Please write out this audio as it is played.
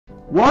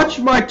Watch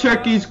my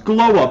turkeys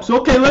glow up.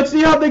 So, okay, let's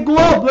see how they glow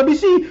up. Let me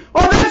see.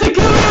 Oh, that's a cute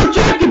little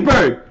turkey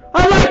bird.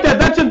 I like that.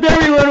 That's a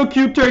very little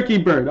cute turkey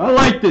bird. I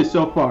like this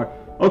so far.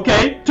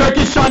 Okay,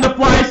 turkeys trying to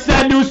fly.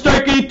 Sad news,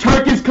 turkey.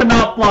 Turkeys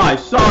cannot fly.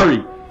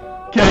 Sorry.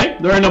 Okay,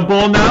 they're in a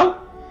bowl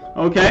now.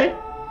 Okay.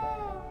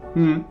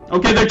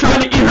 Okay, they're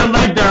trying to eat her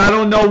leg there. I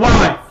don't know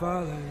why.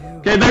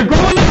 Okay, they're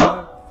growing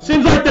up.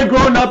 Seems like they're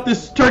growing up.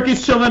 This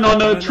turkey's chilling on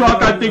the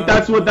truck. I think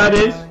that's what that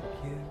is.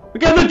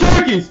 Look at the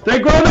turkeys. They're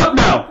grown up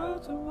now.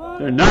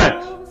 They're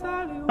next.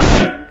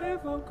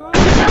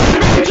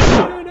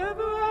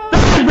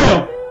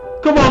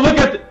 Come on, look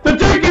at the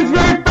turkey's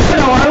very fat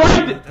now. I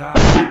like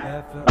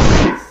it.